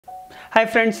Hi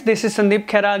friends, this is Sandeep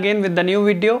Khera again with the new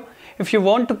video. If you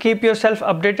want to keep yourself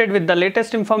updated with the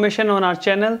latest information on our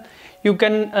channel, you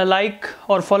can like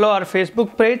और follow our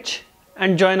Facebook page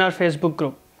and join our Facebook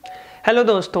group. Hello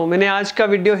दोस्तों, मैंने आज का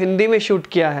video Hindi में shoot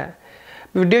किया है।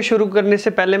 Video शुरू करने से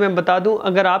पहले मैं बता दूं,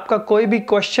 अगर आपका कोई भी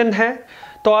क्वेश्चन है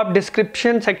तो आप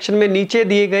डिस्क्रिप्शन सेक्शन में नीचे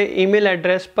दिए गए ईमेल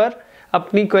एड्रेस पर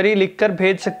अपनी क्वेरी लिखकर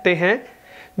भेज सकते हैं।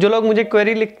 जो लोग मुझे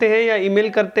क्वेरी लिखते हैं या ईमेल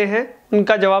करते हैं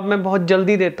उनका जवाब मैं बहुत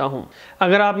जल्दी देता हूं।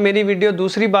 अगर आप मेरी वीडियो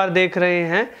दूसरी बार देख रहे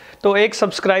हैं तो एक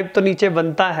सब्सक्राइब तो नीचे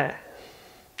बनता है।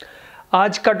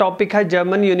 आज का टॉपिक है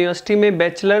जर्मन यूनिवर्सिटी में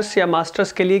बैचलर्स या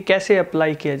मास्टर्स के लिए कैसे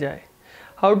अप्लाई किया जाए।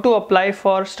 How to apply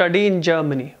for study in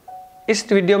Germany.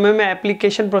 इस वीडियो में मैं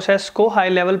एप्लीकेशन प्रोसेस को हाई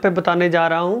लेवल पे बताने जा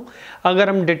रहा हूं। अगर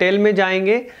हम डिटेल में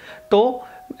जाएंगे तो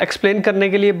एक्सप्लेन करने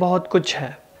के लिए बहुत कुछ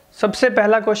है। सबसे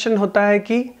पहला क्वेश्चन होता है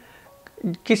कि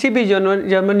किसी भी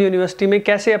जर्मन यूनिवर्सिटी में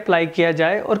कैसे अप्लाई किया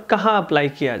जाए और कहाँ अप्लाई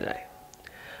किया जाए।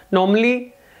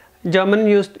 नॉर्मली जर्मन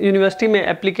यूनिवर्सिटी में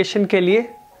एप्लीकेशन के लिए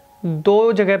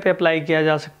दो जगह पे अप्लाई किया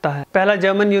जा सकता है। पहला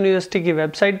जर्मन यूनिवर्सिटी की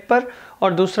वेबसाइट पर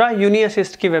और दूसरा यूनी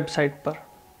असिस्ट की वेबसाइट पर।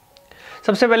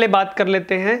 सबसे पहले बात कर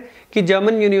लेते हैं कि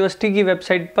जर्मन यूनिवर्सिटी की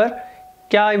वेबसाइट पर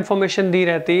क्या इंफॉर्मेशन दी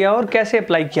रहती है और कैसे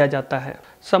अप्लाई किया जाता है।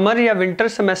 समर या विंटर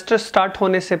सेमेस्टर स्टार्ट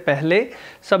होने से पहले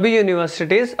सभी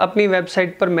यूनिवर्सिटीज़ अपनी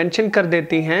वेबसाइट पर मेंशन कर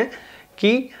देती हैं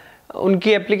कि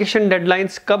उनकी एप्लीकेशन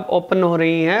डेडलाइंस कब ओपन हो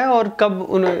रही हैं और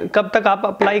कब तक आप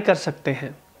अप्लाई कर सकते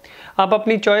हैं। आप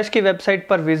अपनी चॉइस की वेबसाइट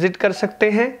पर विज़िट कर सकते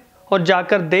हैं और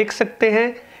जाकर देख सकते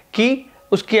हैं कि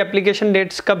उसकी एप्लीकेशन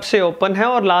डेट्स कब से ओपन है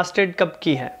और लास्ट डेट कब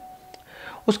की है।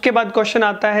 उसके बाद क्वेश्चन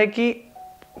आता है कि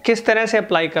किस तरह से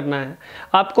अप्लाई करना है।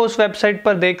 आपको उस वेबसाइट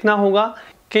पर देखना होगा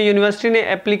कि यूनिवर्सिटी ने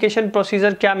एप्लीकेशन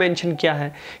प्रोसीजर क्या मेंशन किया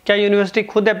है। क्या यूनिवर्सिटी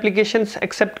खुद एप्लीकेशंस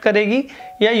एक्सेप्ट करेगी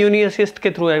या यूनी असिस्ट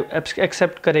के थ्रू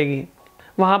एक्सेप्ट करेगी।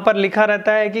 वहाँ पर लिखा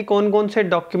रहता है कि कौन कौन से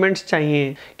डॉक्यूमेंट्स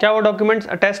चाहिए। क्या वो डॉक्यूमेंट्स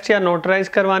अटेस्ट या नोटराइज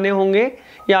करवाने होंगे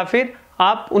या फिर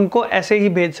आप उनको ऐसे ही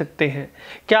भेज सकते हैं।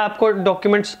 क्या आपको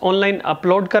डॉक्यूमेंट्स ऑनलाइन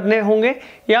अपलोड करने होंगे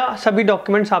या सभी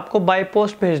डॉक्यूमेंट्स आपको बाय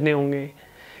पोस्ट भेजने होंगे।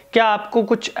 क्या आपको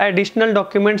कुछ एडिशनल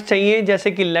डॉक्यूमेंट्स चाहिए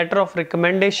जैसे कि letter of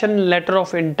recommendation, letter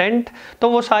of intent, तो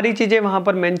वो सारी चीज़ें वहाँ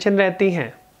पर मेंशन रहती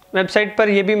हैं। वेबसाइट पर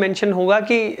यह भी मेंशन होगा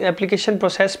कि एप्लीकेशन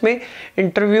प्रोसेस में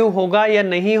इंटरव्यू होगा या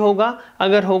नहीं होगा,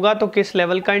 अगर होगा तो किस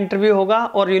लेवल का इंटरव्यू होगा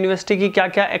और यूनिवर्सिटी की क्या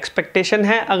क्या एक्सपेक्टेशन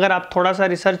है। अगर आप थोड़ा सा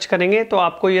रिसर्च करेंगे तो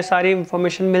आपको ये सारी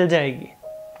इंफॉर्मेशन मिल जाएगी।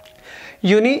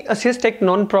 यूनी असिस्ट एक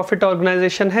नॉन प्रॉफिट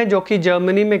ऑर्गेनाइजेशन है जो कि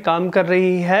जर्मनी में काम कर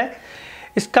रही है।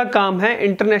 इसका काम है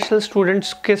इंटरनेशनल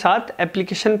स्टूडेंट्स के साथ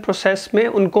एप्लीकेशन प्रोसेस में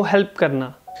उनको हेल्प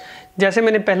करना। जैसे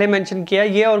मैंने पहले मेंशन किया,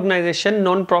 ये ऑर्गेनाइजेशन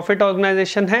नॉन प्रॉफिट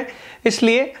ऑर्गेनाइजेशन है,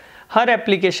 इसलिए हर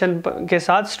एप्लीकेशन के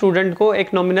साथ स्टूडेंट को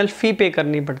एक नॉमिनल फ़ी पे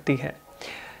करनी पड़ती है।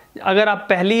 अगर आप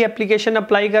पहली एप्लीकेशन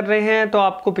अप्लाई कर रहे हैं तो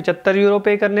आपको 75 यूरो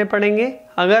पे करने पड़ेंगे।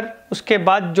 अगर उसके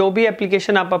बाद जो भी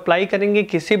एप्लीकेशन आप अप्लाई करेंगे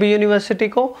किसी भी यूनिवर्सिटी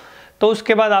को, तो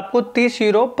उसके बाद आपको 30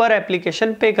 यूरो पर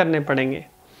एप्लीकेशन पे करने पड़ेंगे।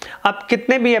 आप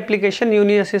कितने भी एप्लीकेशन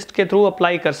यूनी असिस्ट के थ्रू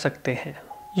अप्लाई कर सकते हैं।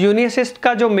 यूनी असिस्ट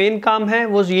का जो मेन काम है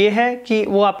वो ये है कि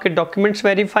वो आपके डॉक्यूमेंट्स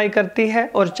वेरीफाई करती है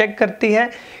और चेक करती है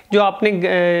जो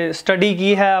आपने स्टडी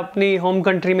की है अपनी होम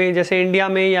कंट्री में, जैसे इंडिया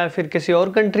में या फिर किसी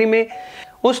और कंट्री में।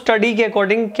 उस स्टडी के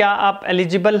अकॉर्डिंग क्या आप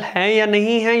एलिजिबल हैं या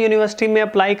नहीं हैं यूनिवर्सिटी में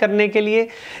अप्लाई करने के लिए।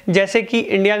 जैसे कि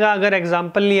इंडिया का अगर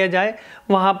एग्जांपल लिया जाए,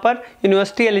 वहाँ पर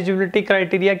यूनिवर्सिटी एलिजिबिलिटी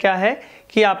क्राइटेरिया क्या है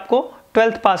कि आपको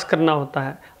 12th पास करना होता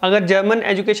है। अगर जर्मन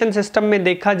एजुकेशन सिस्टम में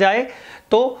देखा जाए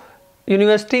तो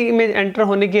यूनिवर्सिटी में एंटर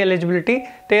होने की एलिजिबिलिटी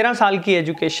 13 साल की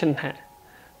एजुकेशन है।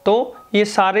 तो ये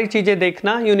सारी चीज़ें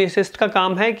देखना यूनी असिस्ट का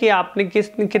काम है कि आपने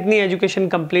कितनी एजुकेशन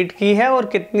कंप्लीट की है और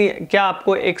क्या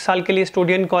आपको 1 साल के लिए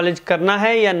स्टूडेंट कॉलेज करना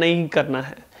है या नहीं करना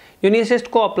है। यूनी असिस्ट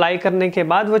को अप्लाई करने के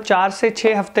बाद वो 4 से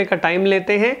 6 हफ्ते का टाइम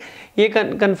लेते हैं ये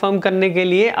कंफर्म करने के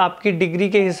लिए आपकी डिग्री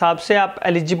के हिसाब से आप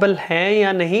एलिजिबल हैं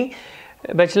या नहीं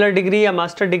बैचलर डिग्री या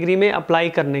मास्टर डिग्री में अप्लाई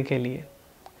करने के लिए।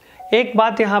 एक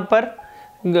बात यहाँ पर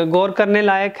गौर करने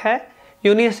लायक है,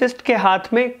 यूनी असिस्ट के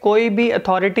हाथ में कोई भी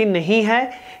अथॉरिटी नहीं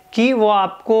है कि वो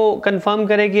आपको कंफर्म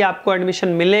करे कि आपको एडमिशन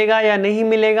मिलेगा या नहीं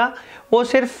मिलेगा। वो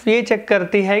सिर्फ ये चेक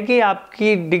करती है कि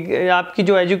आपकी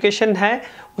जो एजुकेशन है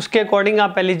उसके अकॉर्डिंग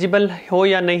आप एलिजिबल हो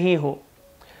या नहीं हो।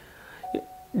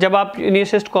 जब आप यूनी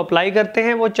असिस्ट को अप्लाई करते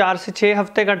हैं वो 4 से 6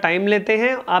 हफ्ते का टाइम लेते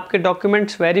हैं। आपके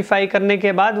डॉक्यूमेंट्स वेरीफाई करने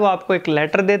के बाद वो आपको एक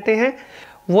लेटर देते हैं।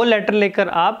 वो लेटर लेकर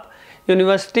आप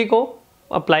यूनिवर्सिटी को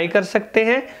अप्लाई कर सकते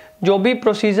हैं। जो भी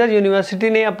प्रोसीजर यूनिवर्सिटी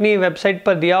ने अपनी वेबसाइट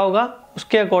पर दिया होगा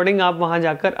उसके अकॉर्डिंग आप वहां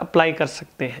जाकर अप्लाई कर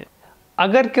सकते हैं।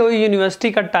 अगर कोई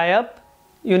यूनिवर्सिटी का टाई अप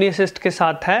यूनी असिस्ट के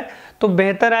साथ है तो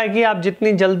बेहतर है कि आप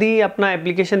जितनी जल्दी अपना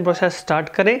एप्लीकेशन प्रोसेस स्टार्ट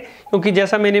करें, क्योंकि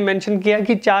जैसा मैंने मेंशन किया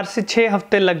कि 4 से 6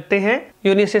 हफ्ते लगते हैं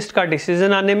यूनी असिस्ट का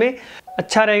डिसीजन आने में।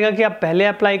 अच्छा रहेगा कि आप पहले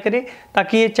अप्लाई करें,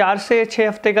 ताकि ये 4 से 6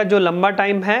 हफ्ते का जो लंबा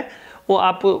टाइम है वो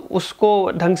आप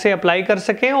उसको ढंग से अप्लाई कर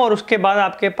सकें और उसके बाद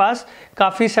आपके पास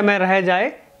काफ़ी समय रह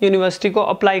जाए यूनिवर्सिटी को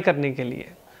अप्लाई करने के लिए।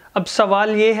 अब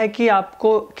सवाल ये है कि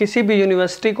आपको किसी भी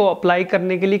यूनिवर्सिटी को अप्लाई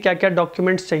करने के लिए क्या क्या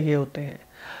डॉक्यूमेंट्स चाहिए होते हैं।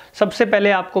 सबसे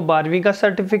पहले आपको 12वीं का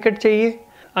सर्टिफिकेट चाहिए।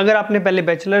 अगर आपने पहले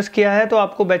बैचलर्स किया है तो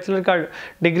आपको बैचलर का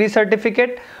डिग्री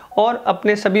सर्टिफिकेट और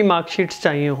अपने सभी मार्कशीट्स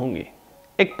चाहिए होंगी।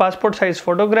 एक पासपोर्ट साइज़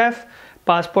फ़ोटोग्राफ,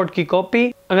 पासपोर्ट की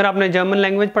कॉपी। अगर आपने जर्मन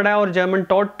लैंग्वेज पढ़ा है और जर्मन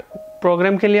टॉट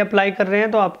प्रोग्राम के लिए अप्लाई कर रहे हैं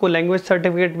तो आपको लैंग्वेज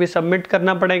सर्टिफिकेट भी सबमिट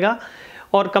करना पड़ेगा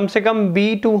और कम से कम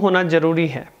B2 होना ज़रूरी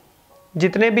है।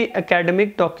 जितने भी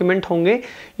एकेडमिक डॉक्यूमेंट होंगे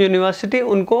यूनिवर्सिटी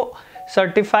उनको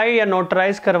सर्टिफाई या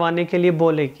नोटराइज करवाने के लिए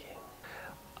बोलेगी।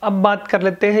 अब बात कर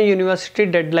लेते हैं यूनिवर्सिटी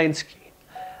डेडलाइंस की।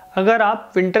 अगर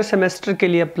आप विंटर सेमेस्टर के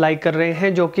लिए अप्लाई कर रहे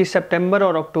हैं जो कि सितंबर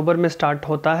और अक्टूबर में स्टार्ट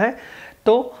होता है,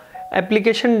 तो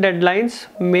एप्लीकेशन डेडलाइंस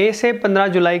मई से 15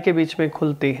 जुलाई के बीच में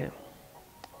खुलती हैं।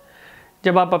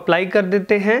 जब आप अप्लाई कर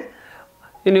देते हैं,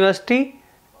 यूनिवर्सिटी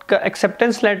का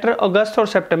एक्सेप्टेंस लेटर अगस्त और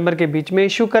सितंबर के बीच में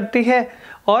इशू करती है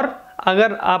और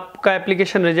अगर आपका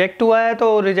एप्लीकेशन रिजेक्ट हुआ है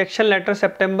तो rejection letter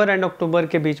September and October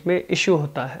के बीच में इशू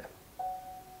होता है।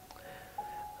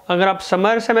 अगर आप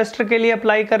समर सेमेस्टर के लिए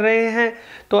अप्लाई कर रहे हैं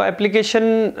तो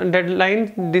एप्लीकेशन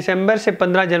डेडलाइन दिसंबर से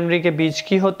 15 जनवरी के बीच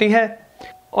की होती है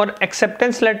और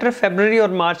एक्सेप्टेंस लेटर फरवरी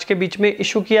और मार्च के बीच में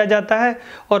इशू किया जाता है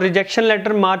और रिजेक्शन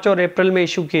लेटर मार्च और अप्रैल में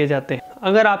इशू किए जाते हैं।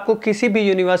 अगर आपको किसी भी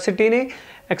यूनिवर्सिटी ने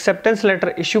एक्सेप्टेंस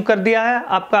लेटर इशू कर दिया है,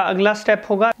 आपका अगला स्टेप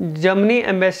होगा जर्मनी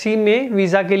एम्बेसी में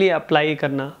वीज़ा के लिए अप्लाई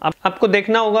करना। आपको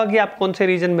देखना होगा कि आप कौन से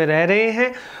रीजन में रह रहे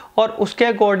हैं और उसके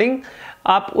अकॉर्डिंग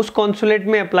आप उस कॉन्सुलेट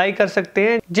में अप्लाई कर सकते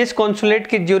हैं जिस कॉन्सुलेट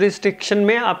की ज्यूरिसडिक्शन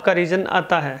में आपका रीजन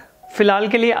आता है। फिलहाल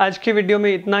के लिए आज की वीडियो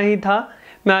में इतना ही था।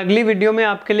 मैं अगली वीडियो में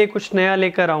आपके लिए कुछ नया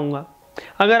लेकर आऊँगा।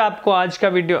 अगर आपको आज का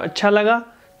वीडियो अच्छा लगा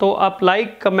तो आप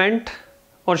लाइक, कमेंट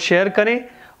और शेयर करें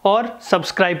और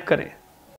सब्सक्राइब करें।